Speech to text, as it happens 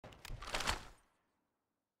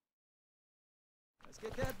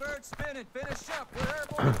Let's get that bird spinning. Finish up. We're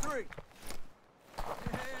airborne 3. Here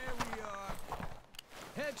we are.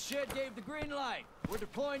 Head shed gave the green light. We're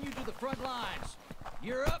deploying you to the front lines.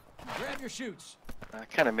 You're up. Grab your chutes. I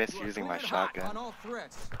kind of miss using my shotgun. On all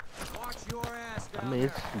threats. Watch your ass down I mean,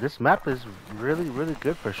 this map is really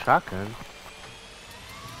good for shotgun.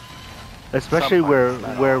 Especially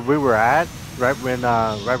where we were at, right where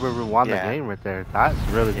we won the game right there. That's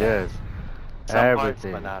really good. Some Everything. parts,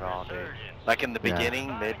 but not all, dude. Like in the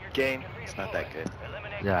beginning, mid-game, it's not that good.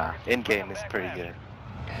 Yeah. In-game is pretty good.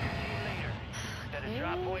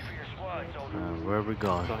 Where are we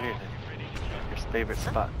going? Go here, then. Your favorite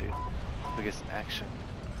spot, dude. We get some action.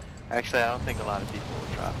 Actually, I don't think a lot of people will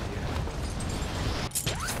drop here.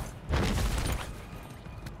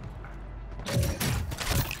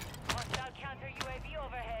 Hostile counter UAV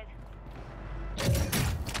overhead.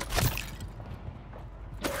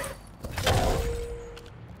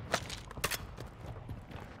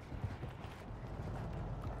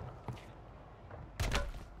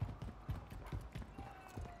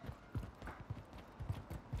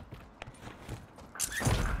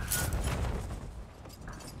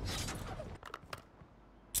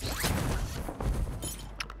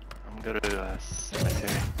 Go to cemetery.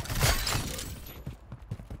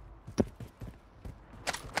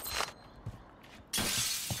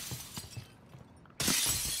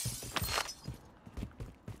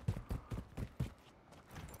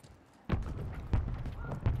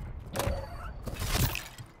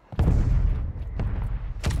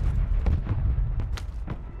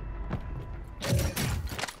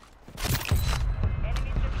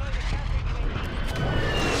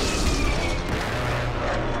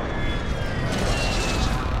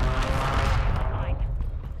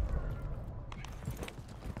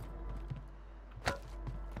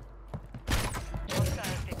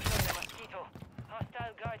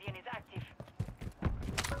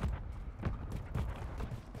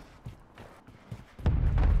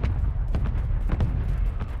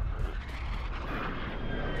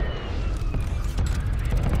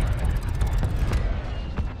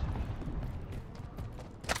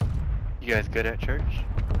 You guys good at church?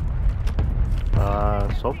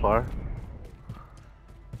 So far.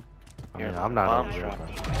 I mean, I'm not over here.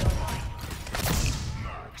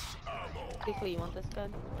 Quickly, you want this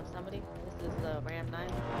gun? Or somebody? This is the Ram 9.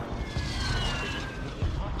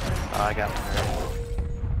 Oh, I got one.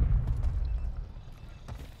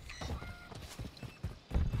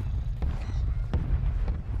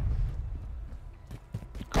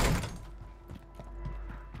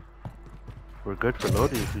 We're good for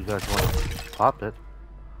Lodi if you guys want to pop it.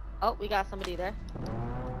 Oh, we got somebody there.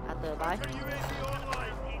 At the buy.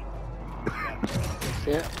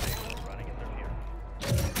 Yeah.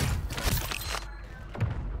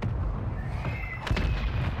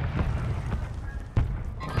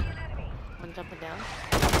 One jumping down.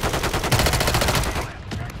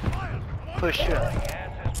 Push up.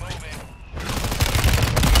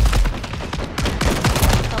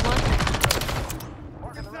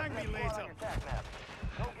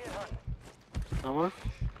 Someone?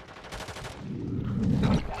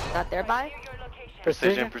 Got their buy?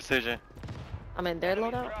 Precision. I'm in their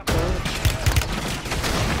loadout.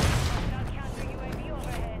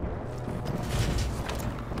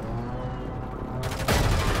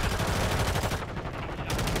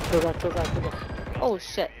 Oh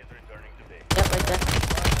shit. Yep, right there.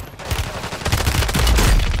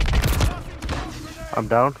 I'm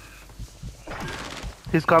down.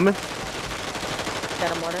 He's coming.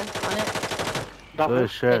 Got a mortar on it. Good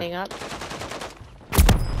shit. Hitting up.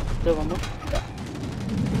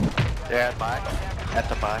 They're at buy. At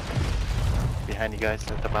the buy. Behind you guys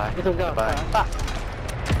at the buy. At the buy. Fuck.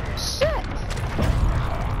 Shit!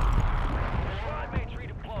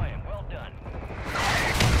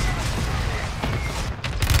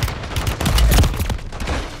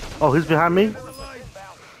 Oh, he's behind me?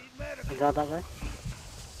 You got that guy?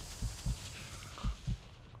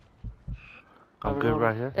 I'm good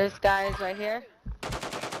right here. There's guys right here.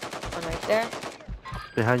 One right there.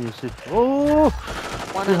 Behind you, Sifu. Oh!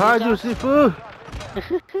 One Behind you, Sifu!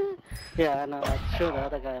 Yeah, I know. I sure the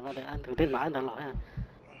other guy. Anh thử tin mãi anh thằng loại ha.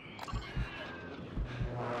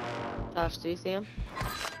 Josh, do you see him?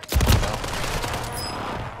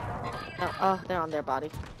 Oh, they're on their body.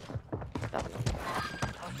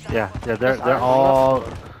 Yeah, they're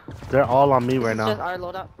all on me right This is just now. our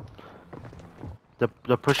loadout.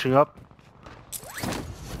 They're pushing up.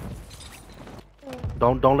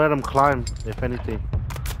 Don't let them climb, if anything.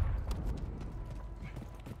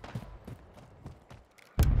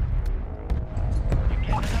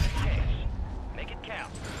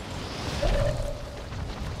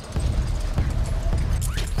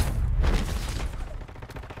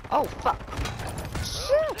 Oh fuck.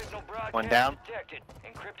 Shit. One down. Detected.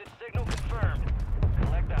 Encrypted signal confirmed.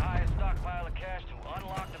 Collect the highest stockpile of cash to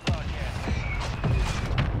unlock the broadcast.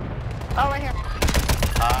 Oh, right here.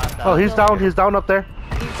 Oh, he's down. He's down up there.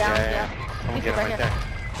 He's down. Yeah. Someone He's get him right right here. there.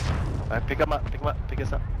 Alright, pick him up. Pick him up. Pick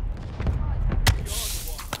us up.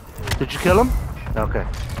 Did you kill him? Okay.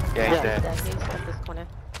 Yeah, he's dead. He's at this corner.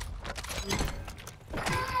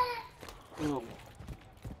 No.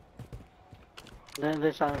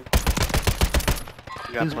 There's a...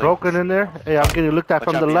 You got He's plates. broken in there. Hey, I'm getting looked at Watch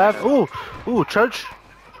from out the behind left. us. Ooh, ooh, church.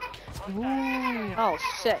 Oh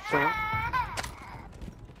shit. We're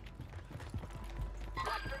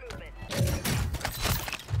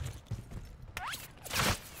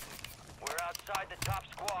outside the top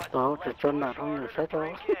squad. Đó, thì chân là không người xét đó.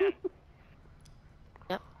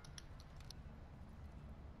 Yep.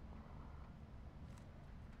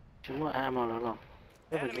 Chúng là ammo nữa rồi.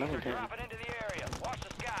 Cái việc nó Enemies mình are thấy. dropping into the area. Watch the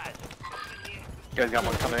skies. You guys got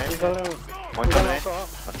one coming in? Đi ra đâu? One coming in?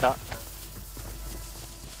 Up top.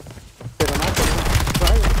 Từ đó mát, từ đó mát.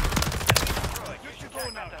 Đấy. Good. You should go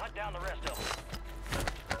now to hunt down the rest of them.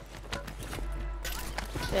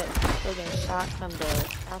 Shit. Still getting shot from the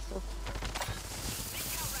castle.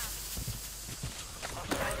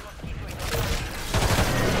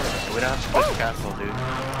 We don't have to push the castle, dude.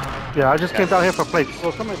 Yeah, I just came down here for plates.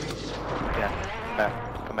 Ồ, sao mày... Yeah. Back.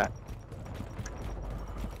 Come back.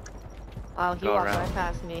 Wow, he Go walked around. right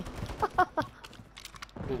past me.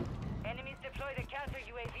 Enemies deploy the counter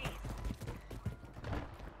UAV.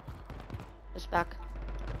 Push back.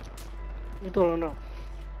 Đi tôi đâu?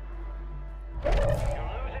 You're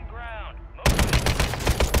losing ground.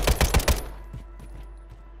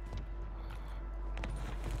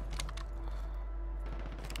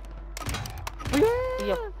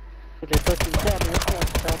 Yo. Để tôi kiểm tra nếu không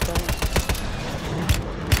sao không.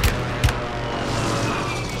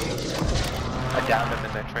 I downed him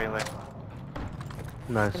in the trailer.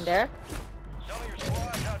 Nice. In there? Some of your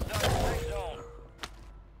squad's outside the safe zone.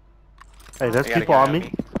 Hey, there's I got a people guy on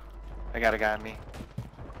me. I got a guy on me.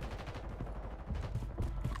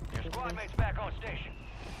 Your squad mate's back on station.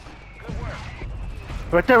 Good work.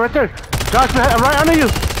 Right there, right there. Josh, right under you.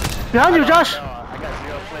 Behind you, Josh. No, I got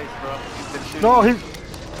 0 plates, bro. He's been shooting. No,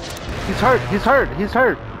 he's hurt. He's hurt. He's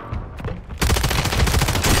hurt.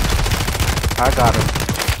 I got him.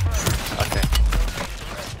 Okay.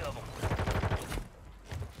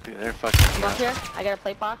 Dude, they're fucking. Come up here. I got a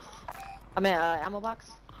plate box. I mean, ammo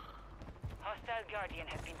box. Hostile Guardian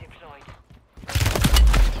has been deployed.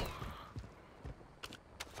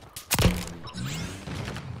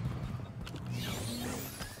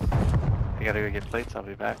 I gotta go get plates. I'll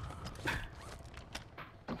be back.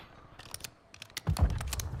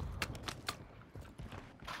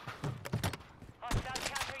 Hostile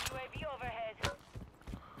counter UAV overhead.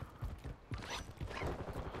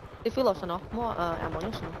 Det fyller också något. More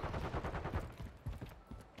ammunition.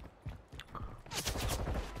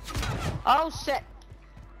 Oh shit!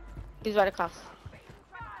 He's right across.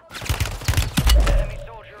 Enemy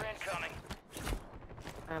soldier incoming.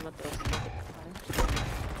 I'm at this.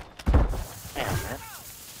 Damn, man.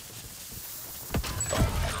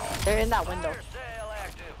 They're in that window. Fire sale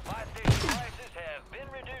active. Buy station prices have been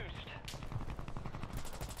reduced.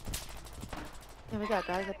 Yeah, we got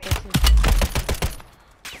guys up there too.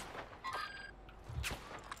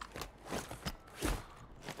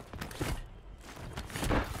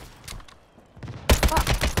 Fuck.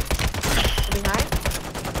 Behind?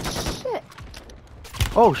 Shit.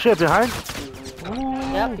 Oh shit, behind.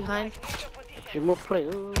 Yep, behind. Chỉ một play.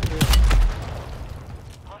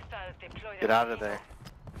 Hostiles deploy Get out of there.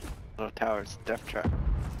 Little towers, death trap.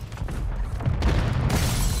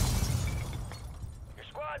 Your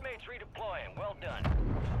squad mates redeploying. Well done.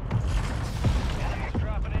 Enemies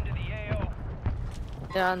dropping into the AO.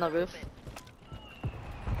 They're on the roof.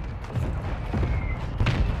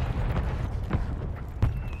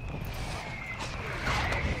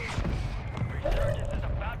 Resurgence is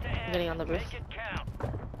about to end. Getting on the roof. Make it count.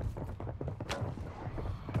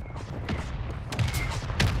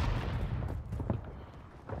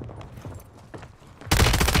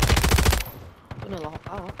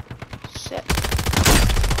 Oh, shit. You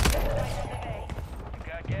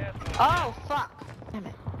got gas moving. Oh, fuck. Damn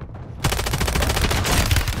it.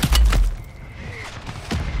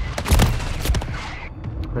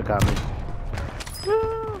 They got me.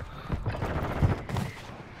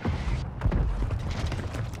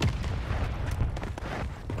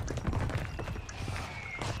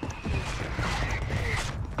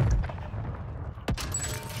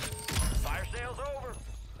 Fire sale's over.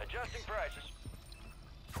 Adjusting prices.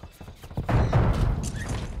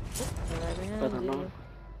 Right behind I don't you. know.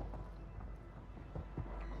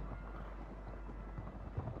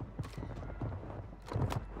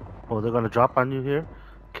 Oh, they're gonna drop on you here?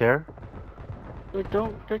 Care? They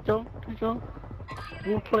don't.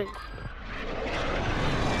 You play.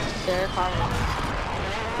 They're following.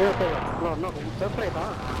 They play. No, they play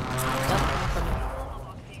đó.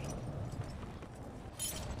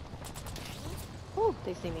 Oh,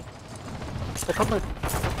 they see me. They come in.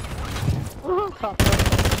 Top.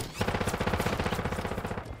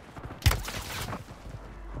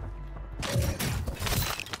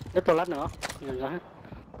 Cái toilet nữa. Nhìn ra hết.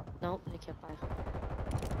 Nope, they can't buy.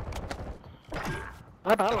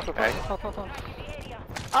 Đó là Okay. thôi.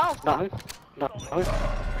 Oh! Đó.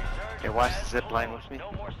 Okay, watch the zip line with me. I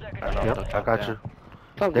don't know Yep, if they'll I drop got down. you.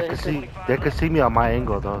 Không, They can see me on my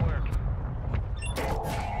angle though.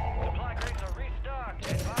 Supply crates are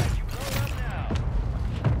restocked. Advise you load up now.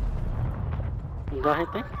 Nhìn ra hết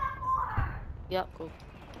đấy. Yep, cool.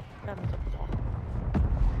 Grab me the ball.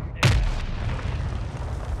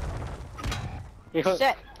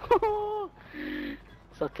 Shit!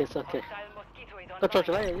 It's okay. Tôi cho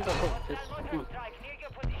trở lại những cái không.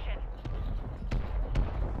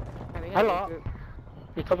 Alright, we gotta Hello. regroup.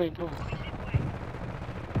 You coming too?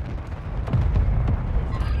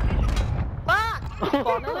 Fuck!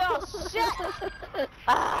 Oh no, shit!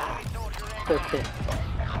 Ah! It's okay.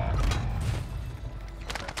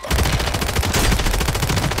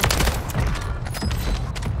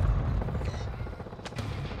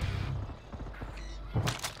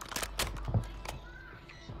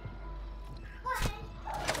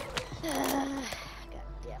 God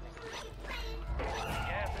damn it.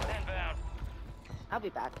 Gas is inbound. I'll be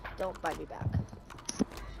back. Don't bite me back.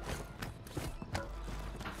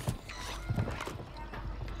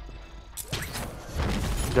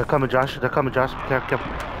 They're coming, Josh. Careful.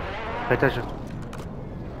 Pay attention.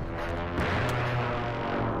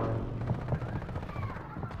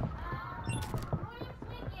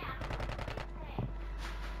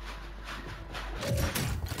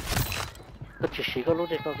 Nó chỉ có lúc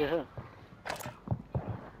đây có kia hơn.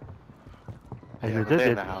 And Yeah, you but did they're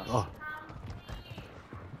in it. the house. Oh.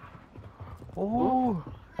 Oh.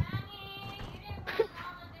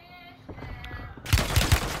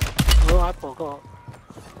 Nó Apple có.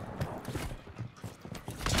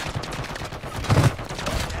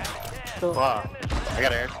 Wow, I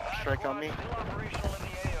got an airstrike on me. Still operational in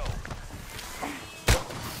the AO.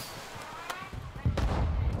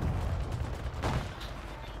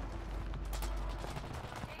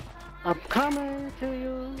 I'm coming to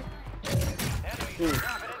you. Enemies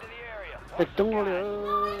dropping into the area. Địch chúng nó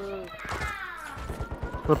nữa.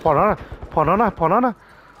 Rồi, bỏ nó nè.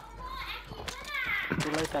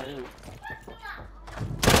 Tôi lấy cả hình.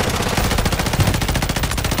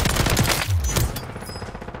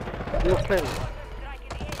 You're playing.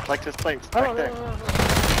 Like this place, Hello, right there.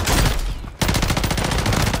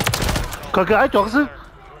 Có cái ái chọn chứ. Your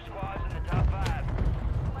squad's in the top 5.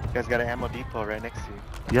 You guys got an ammo depot right next to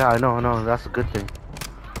you. Yeah, I know. That's a good thing.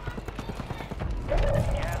 Gas is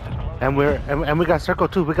close. And we got circle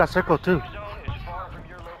too. Zone is far from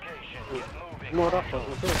your location. Get moving. Mua đó rồi.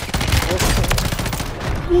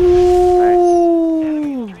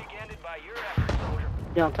 Enemy streak ended by your effort, soldier.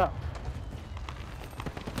 Đi on top.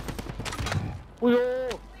 Ui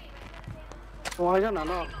dồi. Ngoài ra nào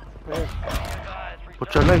nó. Đây.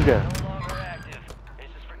 Put your leg there. No longer active. This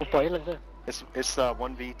is for Một tẩy lên đây. It's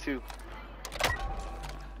 1v2.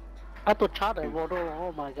 À tôi chát ở vô đâu.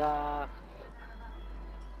 Oh my god.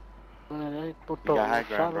 Tôi You trộn got high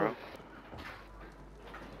chát ground, bro. rồi.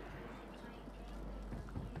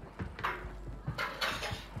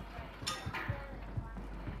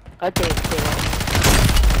 Cái tiền.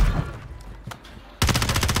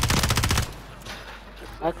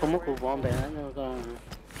 À không có cục bom bẻ nhưng mà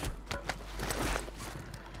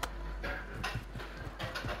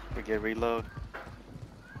We get reload.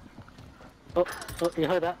 you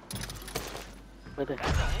heard that? Right there.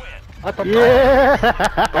 I thought Yeah.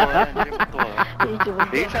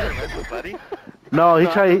 Did you try to mess with buddy? No, he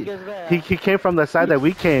No, tried. he gets mad. He came from the side that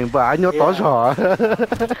we came, but I know those are.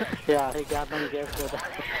 Yeah, he got them gifts for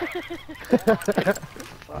that.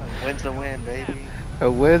 Win's a win, baby. A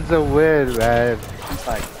win's a win, man. It's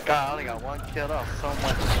like, God, I only got one kill off. So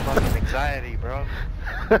much fucking anxiety, bro.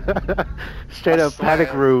 Straight I up panic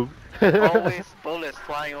swear. room. Always bullets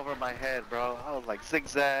flying over my head, bro. I was like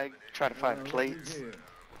zigzag, trying to find plates.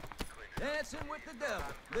 Dancing with the devil,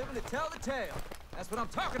 living to tell the tale. That's what I'm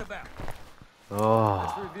talking about. Let's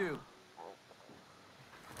Oh. review.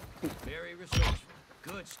 Very resourceful.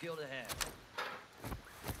 Good skill to have.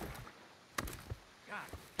 God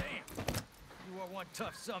damn. You are one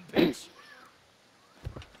tough sumbitch.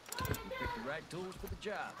 You picked the right tools for the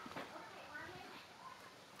job.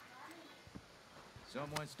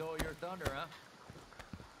 Someone stole your thunder, huh?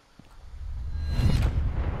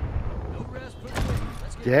 No rest for the wicked.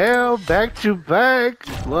 Let's get Damn, back to back.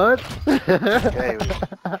 What? Okay,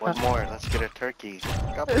 one more. Let's get a turkey.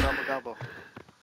 Gobble, gobble, gobble.